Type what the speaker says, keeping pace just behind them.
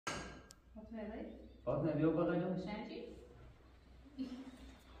فاطمه بیا بغلم.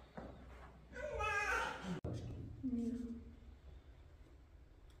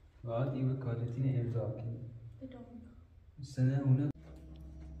 بعد این وکالتین امضا کنی. السنة هنا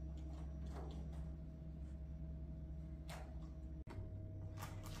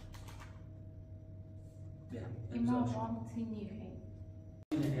إمام وامتيني الحين.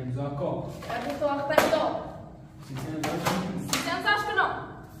 امضا کن. أبو طاق بردو. سیستم داشتی؟ سیستم ساش کنم.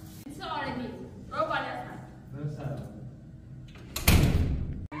 سواره بی. رو بالا سر. برسال.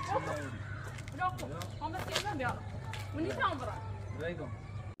 راکو. هم بس كذا بيا. مني كم برا. رایگم.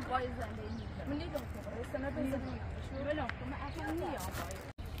 بايز زندگی. مني دو برا. السنة بزني. شو بلون؟ كم عشان يا باي.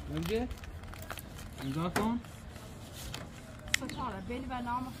 نجى؟ امضا کن. ستاره بلی و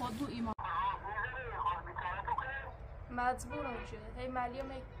نام خود دو ایمان. مجبورم شده. هی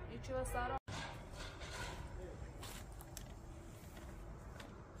مریم یکی و سارا.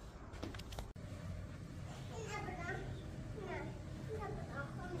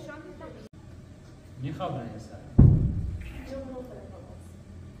 میخوابن یه سر.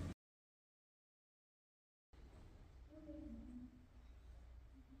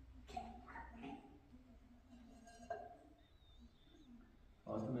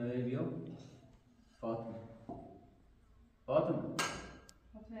 فاطمه بیا. فاطمه. فاطمه.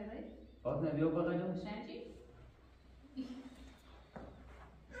 فاطمه بیا بغلم.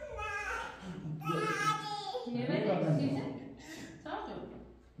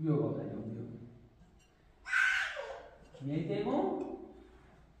 بیا بغلم بیا. میتیمو؟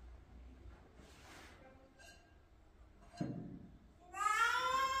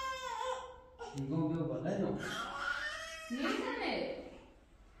 میگم بیا بغلم. نیزنه.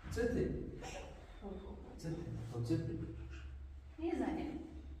 چته؟ چته؟ خب چته؟ نیزنه.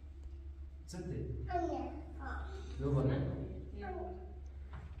 چته؟ بیا بغلم.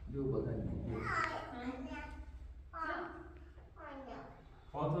 بیا بغلم.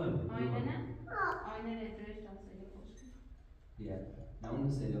 فاطمه آینه نه؟ آینه ردرش تا سری خوش کن. بیا. نه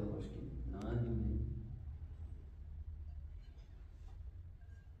اون سری خوش کن. نه دیونه.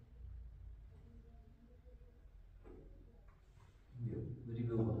 بیا. بری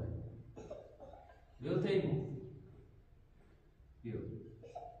بیا بغلم. بیا تیمو. بیا.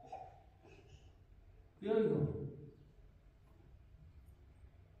 بیا ایگو.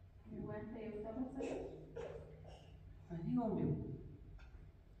 وين تيوتا مثلا؟ هنيهم بيو.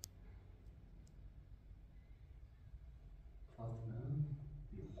 فاطمة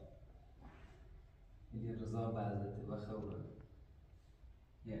بيو. اللي رضا بعزت بخورة.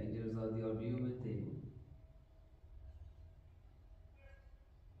 يعني اللي رضا ديار بيو متيمو.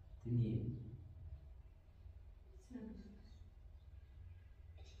 تنين.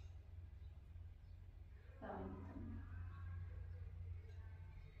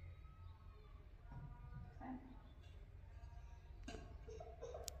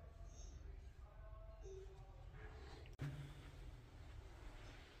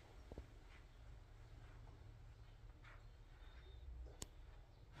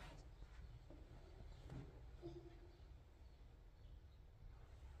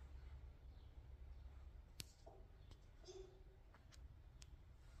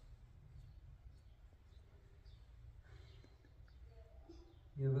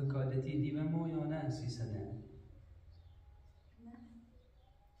 يا وكالتي دي مو يونا 3 سنة. لا.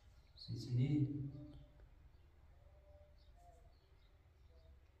 3 سنين.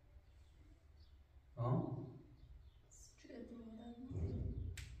 شو اعتمادات؟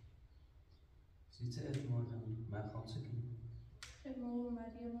 6 اعتمادات مع 5 كيلو. مو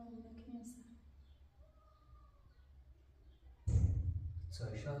مريم ولا كنيسة.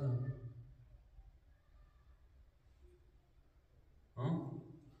 تساوي شغلة.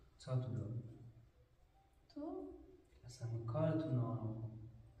 چطور داری؟ تو؟ اصلا من کارتون آنو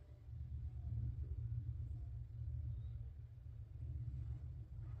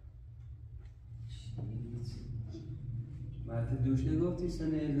چی؟ مرد دوش نگفتی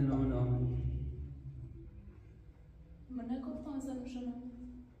سنه ازنامه نامه؟ من نگفتم زن شنم.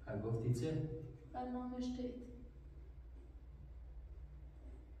 گفتی چه؟ برنامه نوشتید.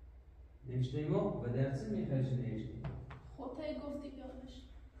 نوشته ما؟ و درسی میخوایش نوشته؟ خودت گفتی بیارش.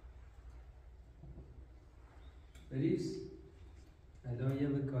 بریز الان یه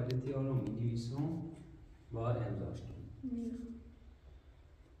وکالتی ها رو می‌نویسم باید امضاش کنیم.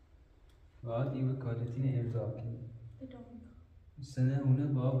 باید این وکالتی رو امضا کنیم. سنه هونه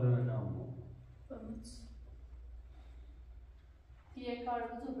باب رو نامو. یه کار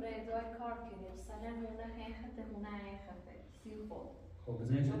بزرگ برای ادای کار کنیم. سنه هونه هیخته هونه هیخته. سی خود. خب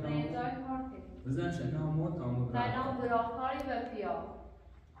بزنش نامو. برای ادای کار کنیم. بزنش نامو تامو برای. برنامه برای کاری و پیا.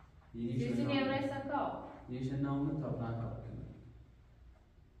 Sizi nevre sakal. Nici n-am ta plan kar kene.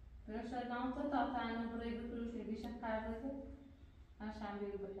 Birashta nam to ta tane burayı bir kuruş edişe kardeşi. Aşağı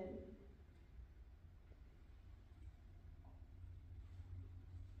bir bakayım.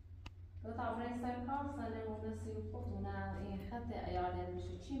 تو تعبیر سرکار ساله مونسی و خودونه این خط ایاله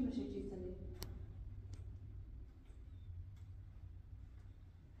میشه چی میشه چیزی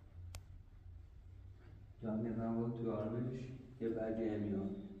جامعه من بود تو آرامش یه برگه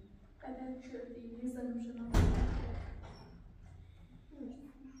میاد اگر شدی میزنم شدم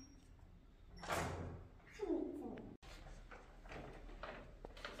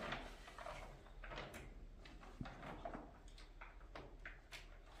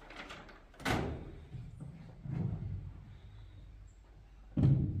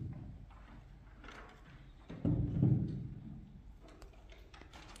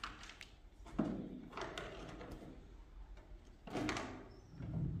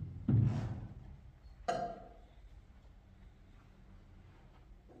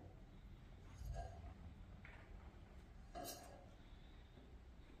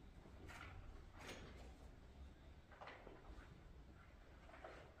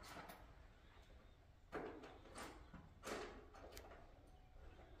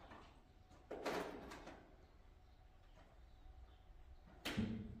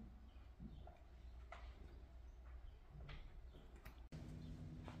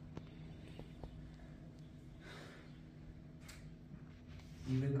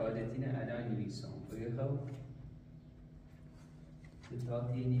این کادتین الان نویسم بگه خب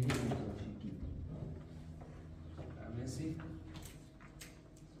ستاتی نیلی متوشکی همسی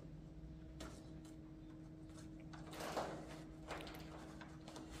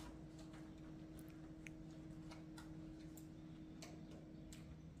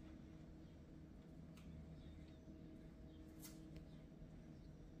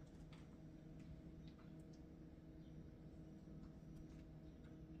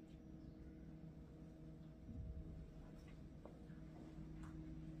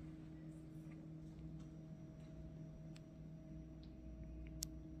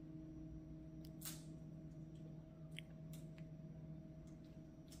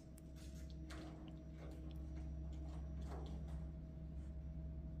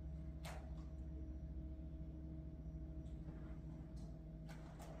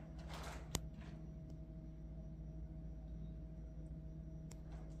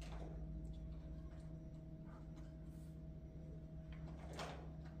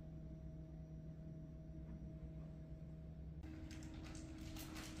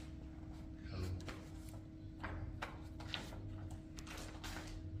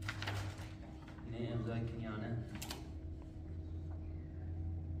امضای کنیانه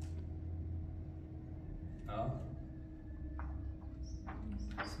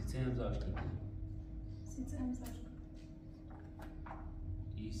سیته امضاش کنی سیته امضاش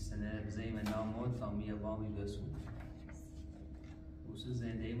ایش سنه بزیم نامود تا میه وامی بسون بوسه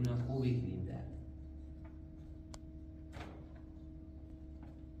زنده ایمونه خوبی کنیم در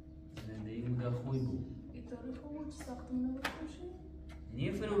زنده ایمونه خوبی بود ایطوری خوب چی ساختمونه بفروشه؟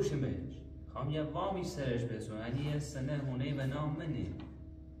 نیه فروشمش خواهم یه وامی سرش بسون یعنی یه سنه هونه به نام منه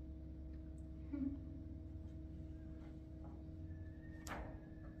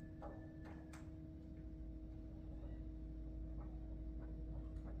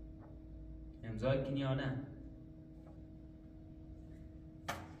امضای کنیانه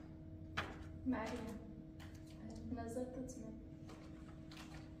مریم نظر تطمئن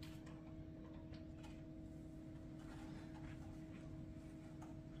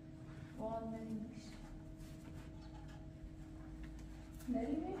وال مریمش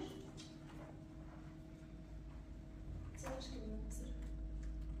مریمش چهش که بسر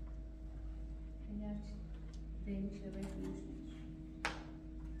اگر دیمیش رو بفروشنش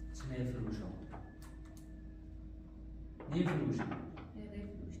چه نفروشم نفروشم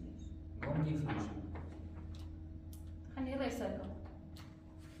بفروشنش گم نفروشم خانی رسل کن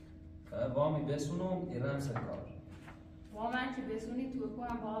وامی بسونم ایران سکار وامان که بسونی تو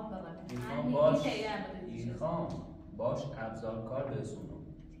کنم باید بلده اینخوام باش ابزار کار بسونم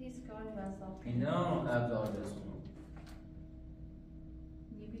تیز کاری بزار اینا ابزار بسونم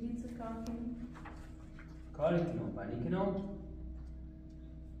میبینید چه کار کنیم؟ کاری کنم بانی کنم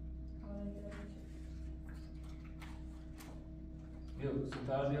بیو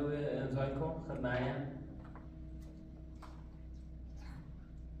ستار بیو امضای کن خد مریم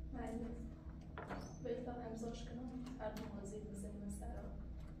بهتر امضاش کنم هر موازی بزنیم سرا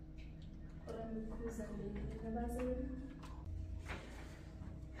قرآن بکو زندگی نبازیم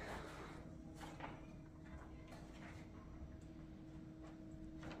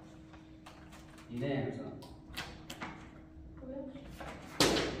اینه امضا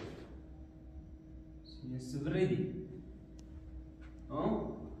استفردی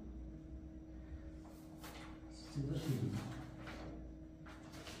ها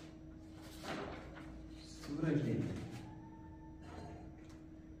استفردی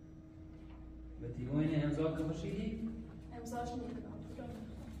بدي وين امضاك اول شيء امضاش نمیکنم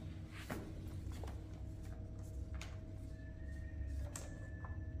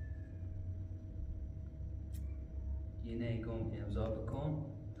یه نگم امضا بکن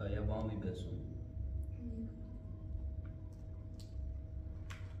تا یه وامی بسون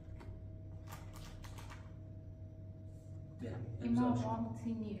بیا امضاش وام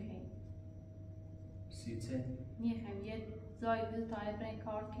تی نیخیم سیته نیخیم یه زای بیز تای برای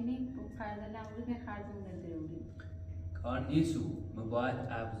کار کنیم و خرده نموری که خردون نداریم کار نیستو ما باید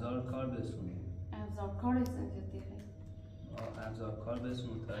ابزار کار بسونیم ابزار کار استنجا دیخیم ابزار کار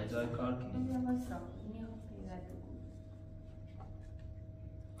بسون تا جای کار کنیم این بس را نیخم پیرد بکن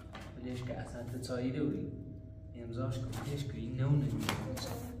بلیش که اصلا تتایی دوری امضاش کن بلیش که این نو نمیده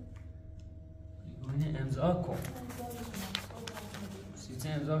این امضا کن سیته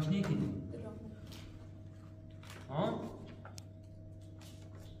امضاش نیکنیم ها؟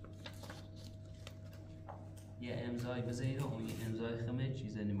 یه امضای بذاری اون یه امضای خمه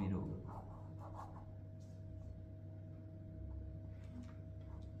چیزه نمیرو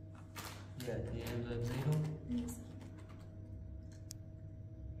یه امضای بذاری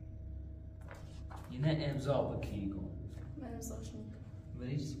یه نه امضا بکی کن من امضاش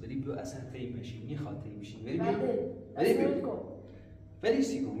نمیکنم ولی بیو اصلا تایی مشین میخواد تایی مشین ولی بیو ولی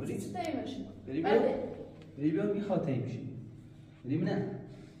سی کن ولی تایی مشین ولی بیو میخواد تایی مشین ولی نه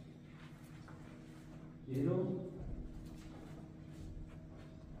یه رو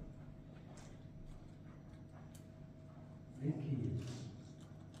بکی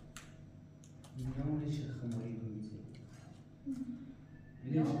نمونه چه خمایی رو میزه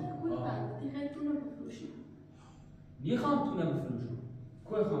دیگه تو رو بفروشی میخوام تو نبفروشم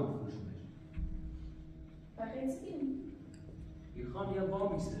کوی خوام بفروشمش بقیه چی؟ میخوام یه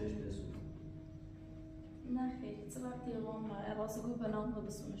وامی سرش بسونم نه خیلی چه وقتی وام را عباس گوی به نام رو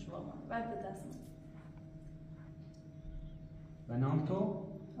بسونش واما بعد به دست به نام تو؟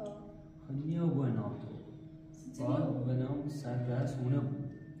 خیلی نیا به نام تو باید به نام سرپرست اونه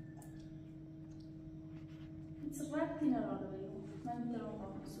بود چه وقتی نراله بگیم من میدارم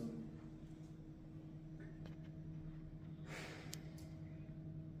وام بسون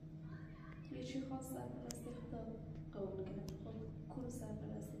چی خواست سرپرستی خدا قبول کنه خود کل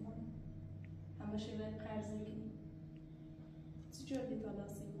سرپرستی ما همه شبه قرضی کنیم چی جور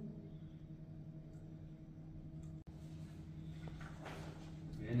بیتالاسی ما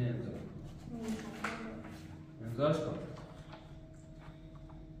اینه امضا امضاش کن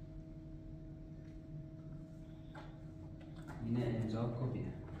اینه امضا کن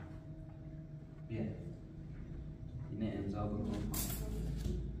بیا اینه امضا بکن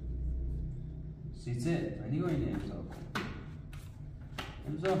سیته منی و اینه امضا کن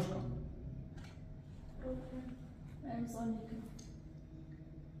امضاش کن امضا میکنم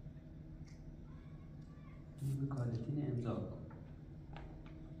این وکالتین امضا کن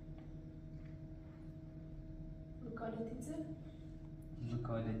وکالتی چه؟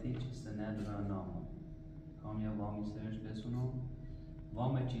 وکالتی چیسته ندارن نامو هم یا وامی سرش بسونو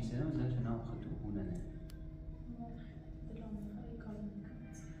وام چیسته نمیزنش نام خطو خونه نه دلم میخوای کار میکنم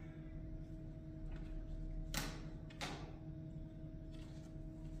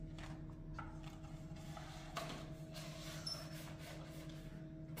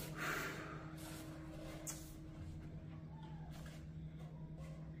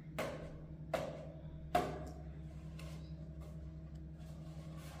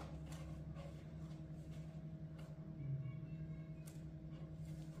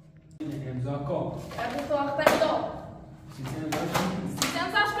امضا کن بعد تو وقت دو سیته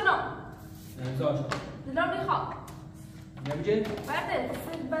امضاش کنم امضاش کن دلم میخواد نمیشه؟ بعد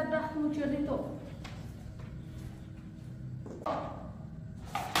سید بدبخت موچردی تو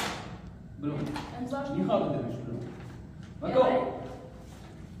برو امضاش میخواد بدمش برو بگو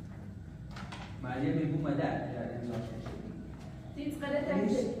مریم میگو مدر امضاش دیت قده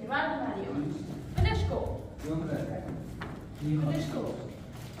تنجی بعد مریم بلش کو یوم رد بلش کو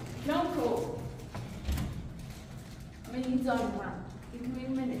نام کو من یزار من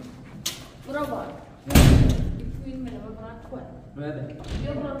between minutes برو بار between minutes برو کن رده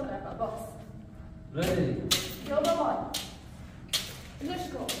بیا برو طرف باکس رده بیا بار بلش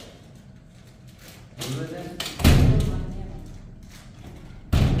کو رده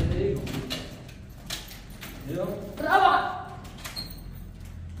برو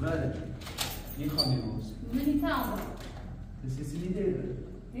میخوام میبوس منی تام تسیسلی دیره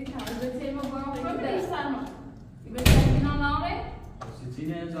نیتام بچه ما برام خود سرما بچه اینا نامه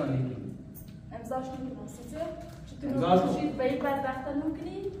ستینه امضا لیکی امضاش نمیکنم سیزه امضاش چطور شید به یک بدبختن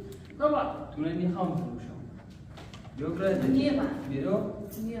نمیکنی؟ بابا تو نمیخوام فروشم بیو برده نیرم بیرو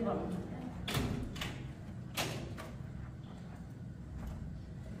نیرم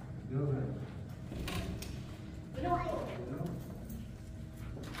بیو برده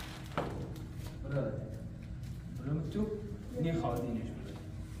برو تو نخوادینش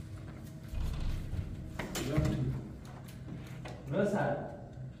برو تو برو سر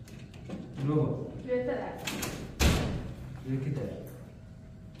برو بهتره بکته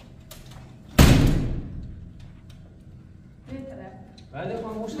بهتره بله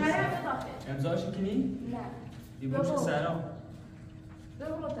خاموش مریم نیست بداخل امضاش کنی؟ نه یبوش سرام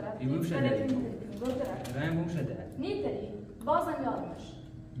برو طرف یبوش برو طرف رایم بوم شده نیتری بازم یادمش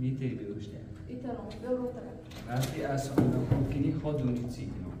میتری بیوش ده ایترون برو طرف وقتی اصلا کنی خودونی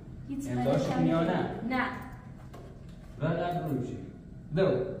چی هیچ امضاش کنی یا نه؟ نه برای بروشی دو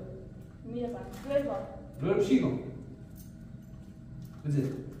میرم برو بروشی کن بزر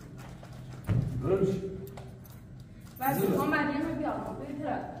بروشی بس ما مریم بیارم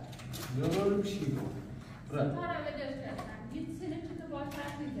بهتره بروشی کن برو تارا بدش کردن یه سنه تو با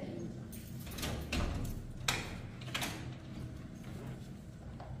طرف میزنی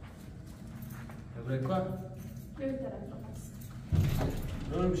برو کن بهتره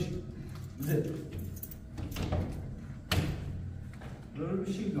بروشی بزر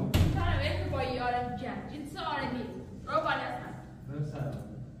بروشی کن تارا بدش با یارم جمع این سواره نیست رو بالا هستم برو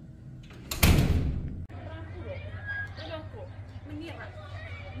سر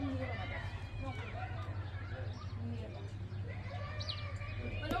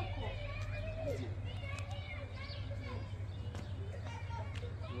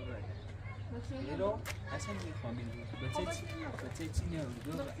Pero, اصلا میخوام این بچه چی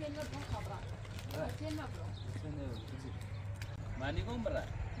نمیدو من نگم برای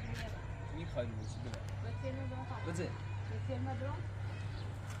میخوای بوسی برای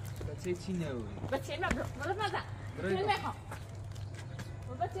بچه چی نمیدو بچه نبرو برو مزه بچه نمیخوام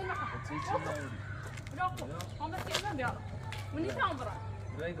بچه نمیخوام بچه چی نمیدو برو هم بچه نمیخوام منی تام برو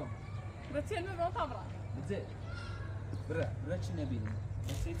برای گم بچه نمیخوام تام برو بچه برای چی نبینیم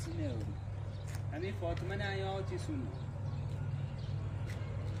بچه چی نمیدو همین فاطمه نیاتی سونو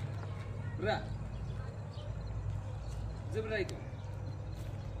برای برای گم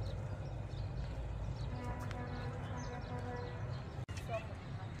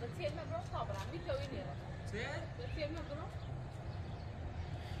بچه نمیخوام تام برو میتونی نیره چه؟ بچه نمیخوام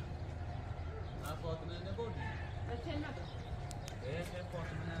فاطمه نبودی بچه نمیخوام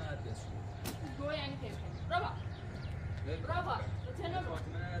فاطمه نیاتی سونو گوی یعنی که برو برو بچه نمیخوام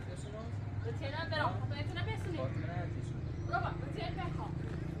فاطمه نیاتی سونو بچه نمیخوام بچه نمیخوام فاطمه نیاتی سونو برو بچه نمیخوام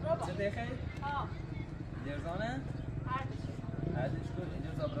برو چه دقیقه؟ ها درزانه؟ هر بچه هردش کن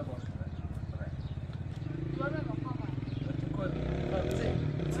اینجا زبره باشه برو نمیخوام تو کل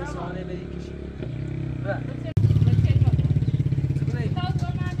بچه سانه بری کشی برای بچه نمیخوام برای تا تو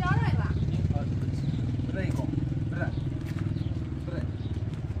من بیارم برای کن برای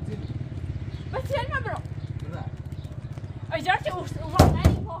بچه نمیخوام برای اجار که واقعا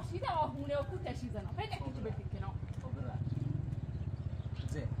پاشیده آهونه و کوتشی زنم پیدا که تو بفکر کنم برای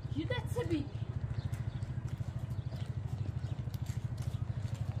بچه یه دست بی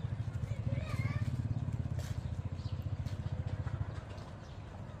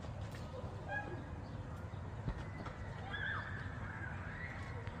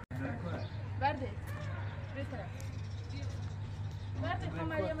برده بهتره برده خواهم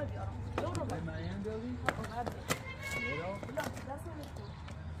مریم بیارم دورو برای مریم بیاری؟ برده برای لا دست نمیشتو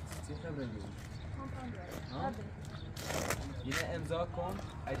چی خبره بیاری؟ برده اینه امضا کن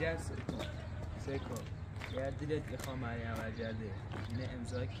اگر سه کن یا دیدت بخوام مریم اجرده اینه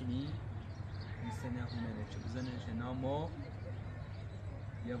امضا کنی میسته نهونه چه بزنش نامو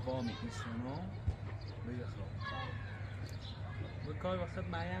یا وامی ایسونو بگخواه بکار وقت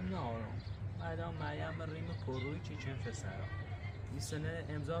مریم نهارم مردم مریم ریم پروی چی چند سرم این سنه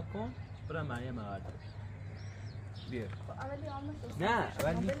امضا کن برای مریم آورده بیر نه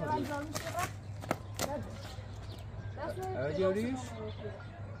اول میخواد اول جوریش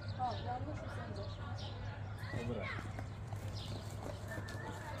برای برده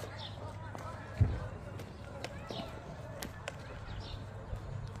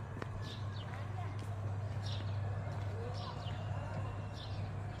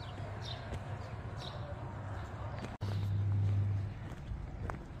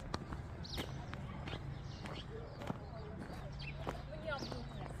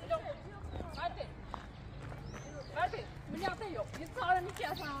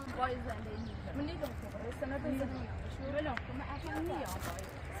اصلا باید زنده نیست من نیدم که برای سند زنده شو بلام که من اصلا نیام باید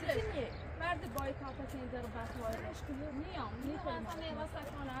سیچنیه مرد باید کافه که این در بطوارش که نیام اصلا نیام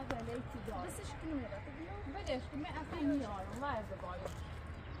سکان از لیتی دار بسش که نمیره بدش که من اصلا نیارم مرد باید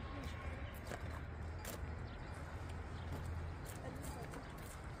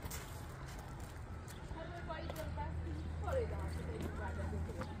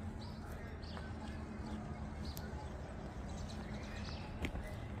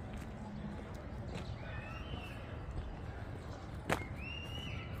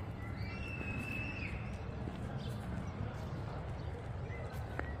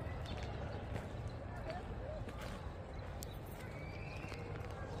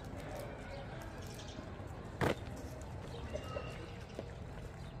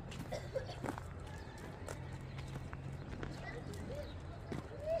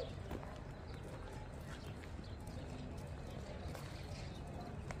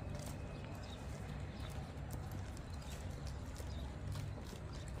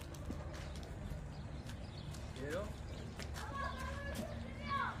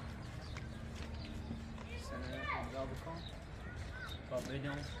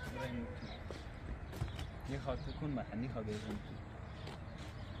بدون بریم یه خاطر کن محلی خواه بیرون تو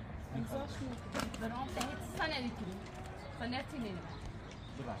امضاش میکنم برام تهیت سنه میکنیم سنتی نیم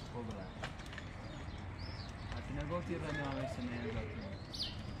برای خوب برای حتی نگوتی رنی آمه سنه امضا کنیم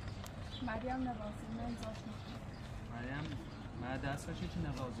مریم نوازی من امضاش میکنم مریم من دستاشی چی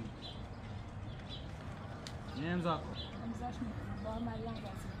نوازی اینه امضا کن امضاش میکنم با مریم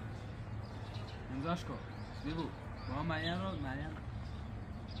بازی امضاش کن بگو با مریم رو مریم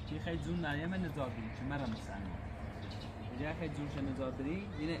که خیلی زون مریم نظار بری که مرم مسلمان اگر خیلی زونش نظار بری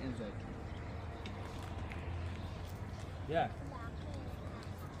اینه امضا کن بیا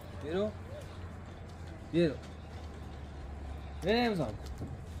بیرو بیرو بیرو امضا کن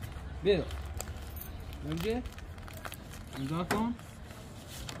بیرو نمیگه امضا کن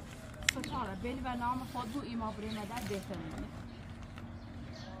ستاره بلی و نام خود دو ایما بریم در بهترمونه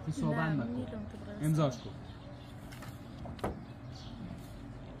تو صحبت مکن امضاش کن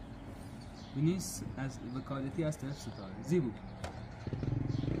بنیس از وکالتی از طرف ستاره زیبو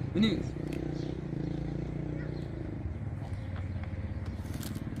بنیس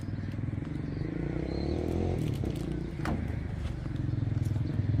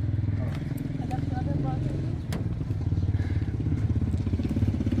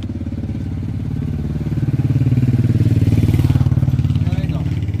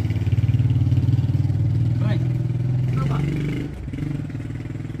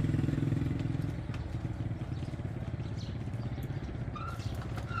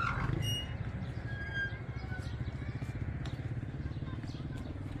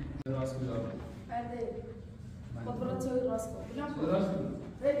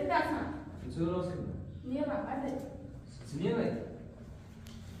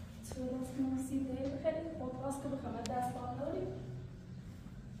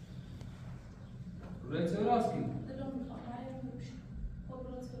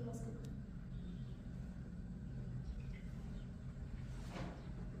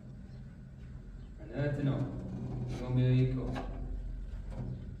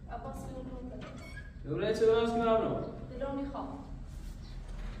Abbas vill Dobre, co vás k nám? Ty do mě chop.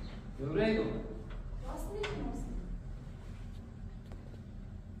 Dobre, to. Vlastně nemusím.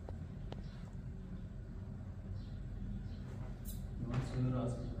 No, co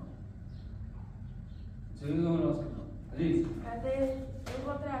vás k nám? Co je to vás k nám? Alice. Tady, je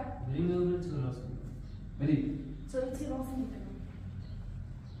to tak. Beri dobre, co vás k nám? Beri. Co je ti vlastně?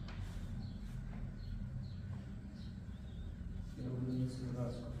 Dobre, co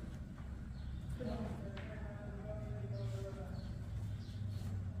vás k nám?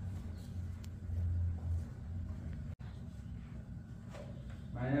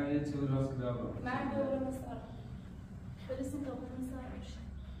 Maryam چه راست کدام؟ من دوره مسار. برسیم دوره مسار میشه.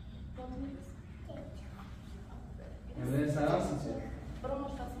 امروز سراسی چه؟ برو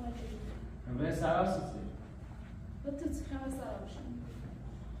مشخص نمیشه. امروز سراسی چه؟ بطه چه خیلی سرا میشه.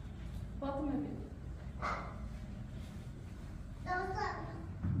 فاطمه بی.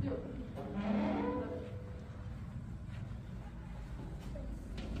 بیا.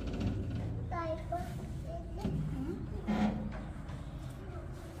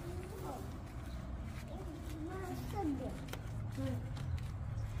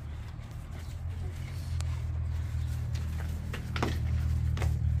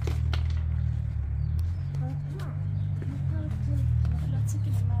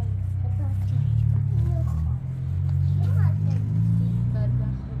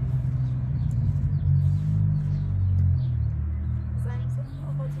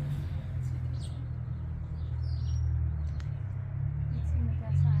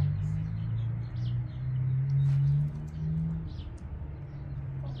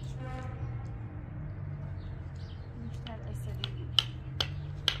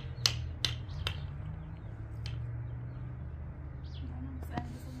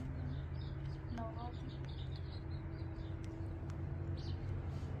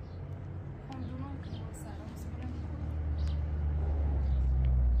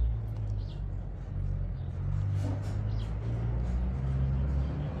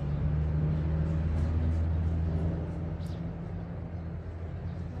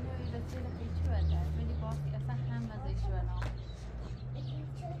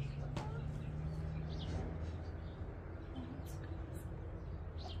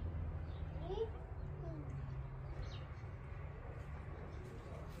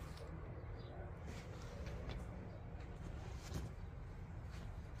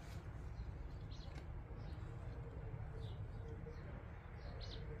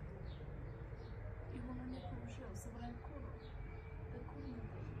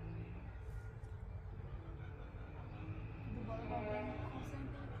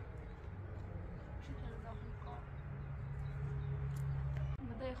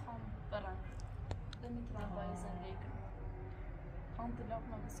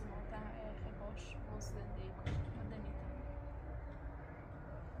 لقمة بسمعتها خیلی باش باز زندگی کن مدنی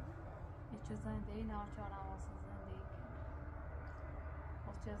هیچ زندگی ناچارم واسه زندگی کنم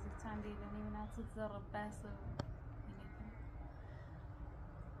واسه از تندیده نیمونه تو ذره بس و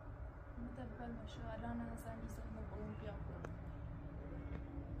متبل باشه الان اصلا میزنم با اون بیا کنم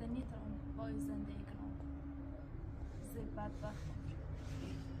دنی ترم بای زندگی کنم زی بدبخت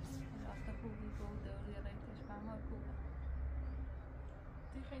وقتا خوبی بود دوری ریتش بما خوبه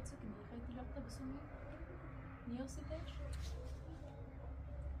دی خیلی سکنی خیلی لقطه بسومی نیاسی تش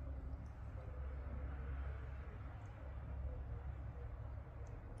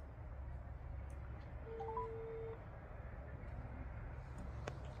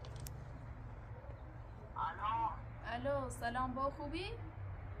الو سلام با خوبی؟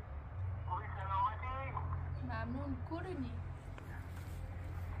 خوبی سلامتی؟ ممنون کورنی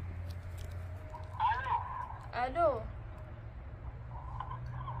الو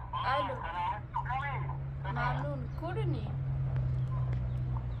الو ممنون کورنی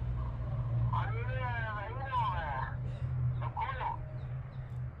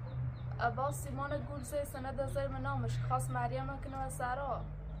عباس سیمان گلزه سند ازر نامش خاص مریم کنه و سرا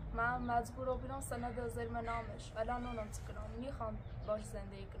من مجبور بودم سند ازر نامش الان اونم کنم میخوام باش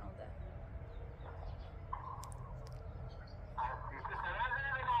زندگی کنم ده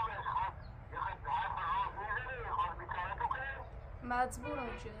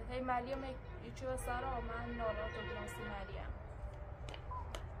مجبورم چه هی مریم ایچه و سرا من نالات بودم سی مریم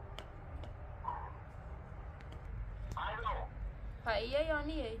ایه یا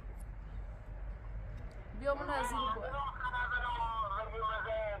نیه بیا من از این بود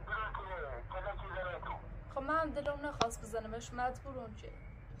خب من دلم نخواست بزنمش مجبورم چه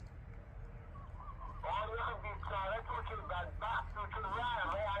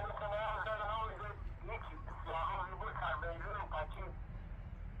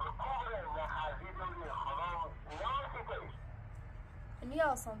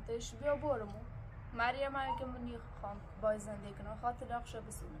نیاسم تش بیا برمو مریم هم که من نیخوام باید زندگی کنم خاطر اخشه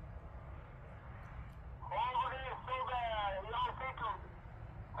بسونه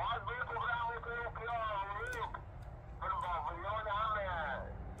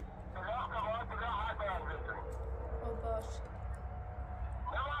باش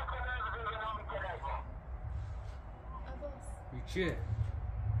عباس چیه؟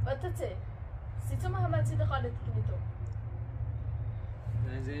 بطته سیتو محمدی دخالت کنی تو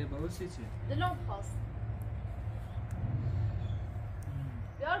زنزه باوسی چیه؟ دلم خواست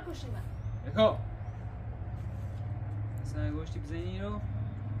بیار گوشی من بکو اصلا گوشتی بزنی رو؟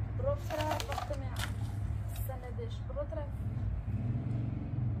 برو طرف وقت میام سندش برو طرف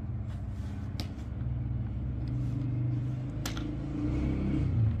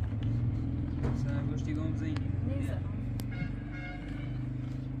اصلا گوشتی گم بزنی؟ نیزم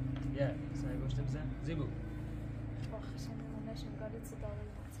یا اصلا گوشتی بزن؟ زیبو باخشم نمونشم گالیت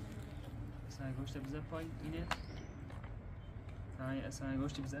صداوی اصلا گوشتی بزن پای اینه؟ اصلا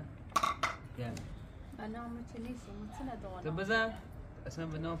گوشتی بزن؟ یا انا متنيسه متنا تو دونا بزن؟ اصلا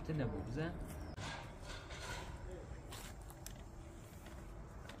به نام نبو بزن؟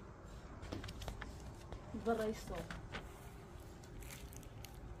 بالرئيسو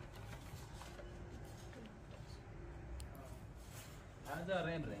هذا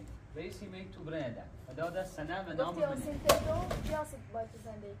رين رئيسي ميكتوب ريدا هذا السنة و نام گفتی منه آسین تیدو بیاست باید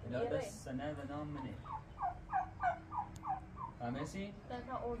زندگی کنی هذا یه السنة و نام منه فهمیسی؟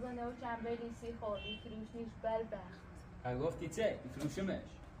 دكا اوزن او چنبری سی خوردی فروش نیش بدبخت گفتی چه؟ يفروشمش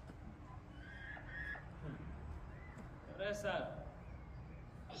رسالة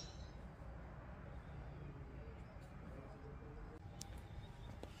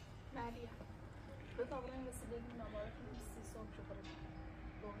مریم به طابقه رسیدگی نابارک نیستی صبح شکر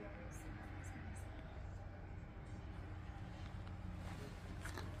بغیان نیستی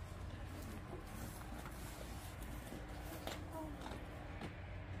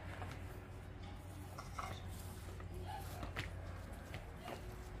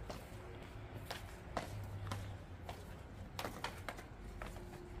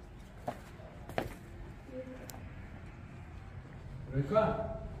رکا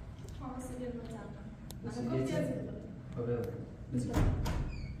حواسی رو بزنم بسی گفتی دیتی؟ از این بره بزی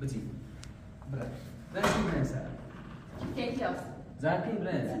بزی بره رشتی برن سر كيف زاکی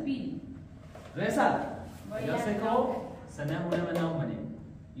برن سبيل رسالة باید یا سکو سنه هونه و نام منه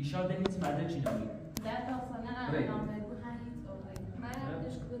ایشا دهیت مدر چی نمی لا توصلنا بريك. انا بقول هاي اوغي مریم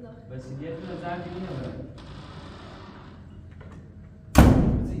دشک بداخل بسی دیتی و زاکی بینه بره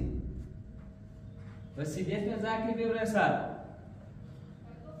بزی بسی دیتی و زاکی بی رسالة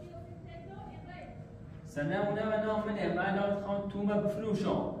سنة هنا نام منه ما لو تخون تومة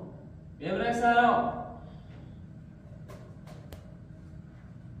بفلوشون يبرأ سلام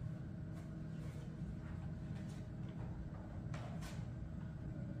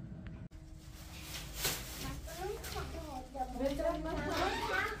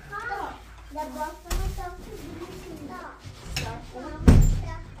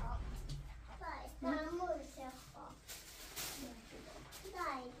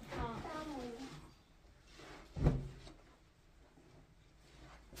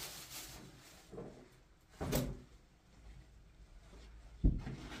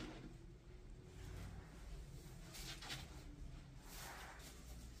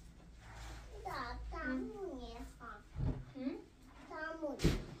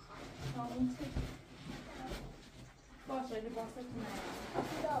باشه لباست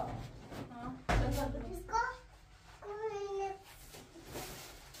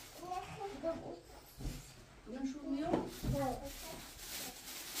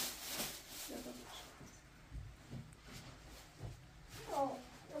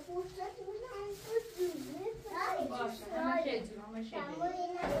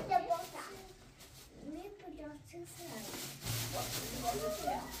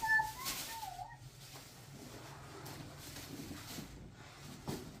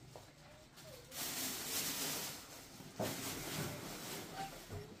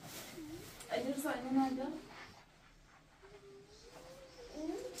هذا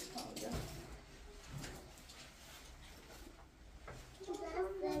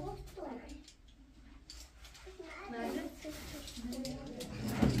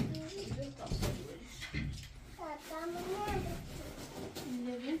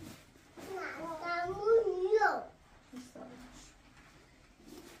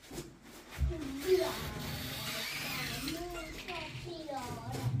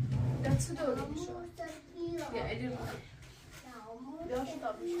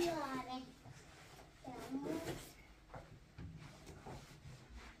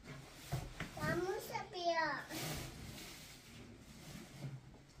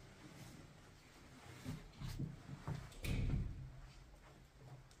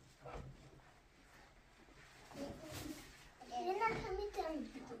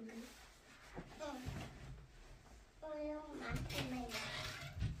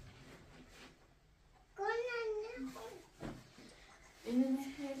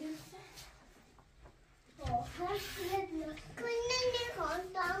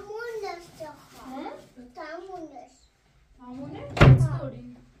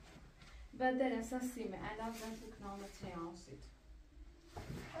بدل اساسي مع لازم تكون عاصيت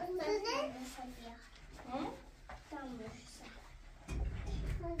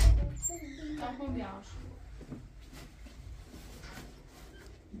تاخون بيعاش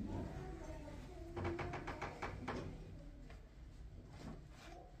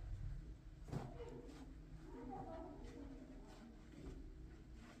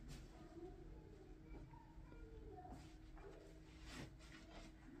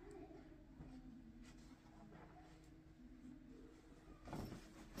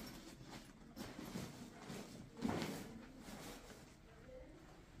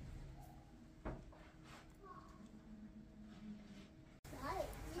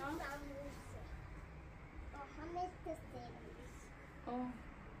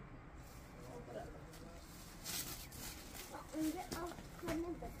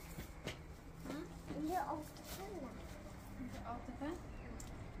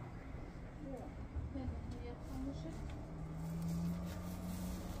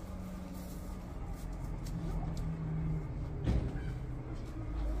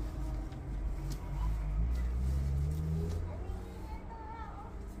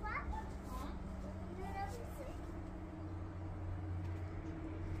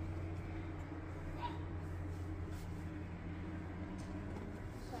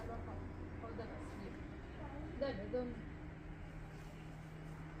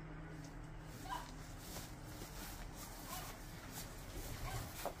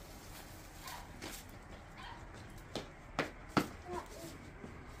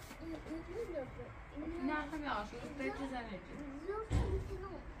نعم يا عاشور بيت زميلتي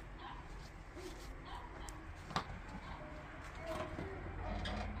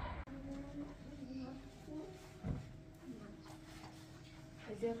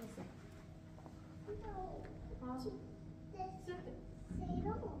زين حسن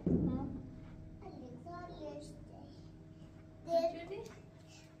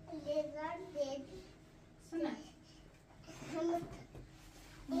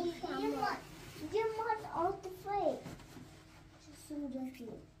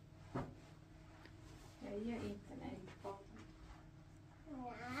هي internet باطن.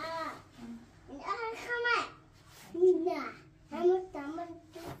 نه همون تمام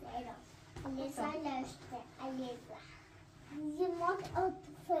تسعیرم لیسا لاشته لیسا زیمات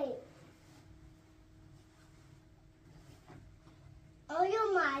اطفال آیا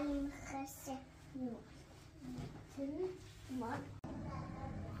معلم خسته ما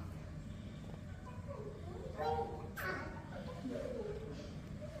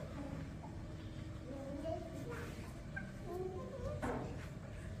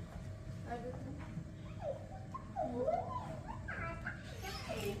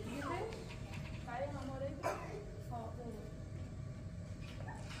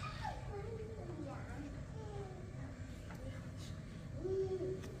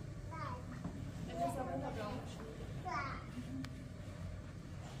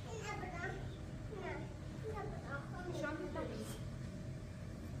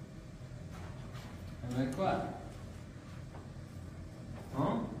Quoi?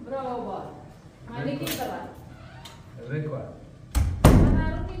 Hein? Bravo boy. Ma di chi parla? Avec quoi? Ma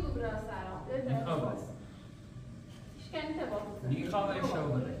non ti gubra sara. Nikhaba. İşkence bakın. Nikhaba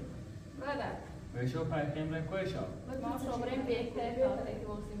şovre. Brada. Ve şov parkem re koy şov. Ma sobre bekte tahta ki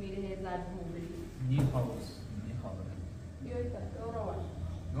olsun miri hezar bumri. Nikhabus. Nikhaba. Yoyta, orava.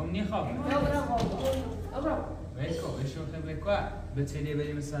 Gom nikhaba. Yo bravo. Bravo. Ve şov, ve şov خبره quoi? به تلی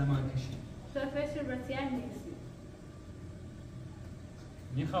بریم سلمان کشی. Sofrește brățian nixi.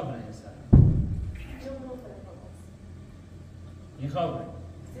 Nikhaba ne sar. Eu vreau să le fac. Nikhaba.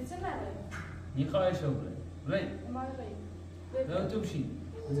 De ce n-are? Nikhaba şovre. Vrei? Mai vrei. Vreau tu și.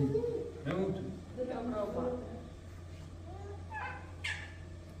 Zi. Vreau tu. De pe bravo.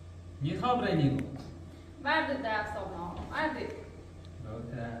 Nikhaba ne nigo. Vardı da sonra. Vardı. Vreau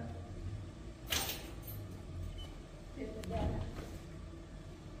te.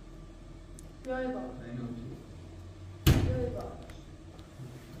 Yoy bak. Vreau tu. Yoy bak.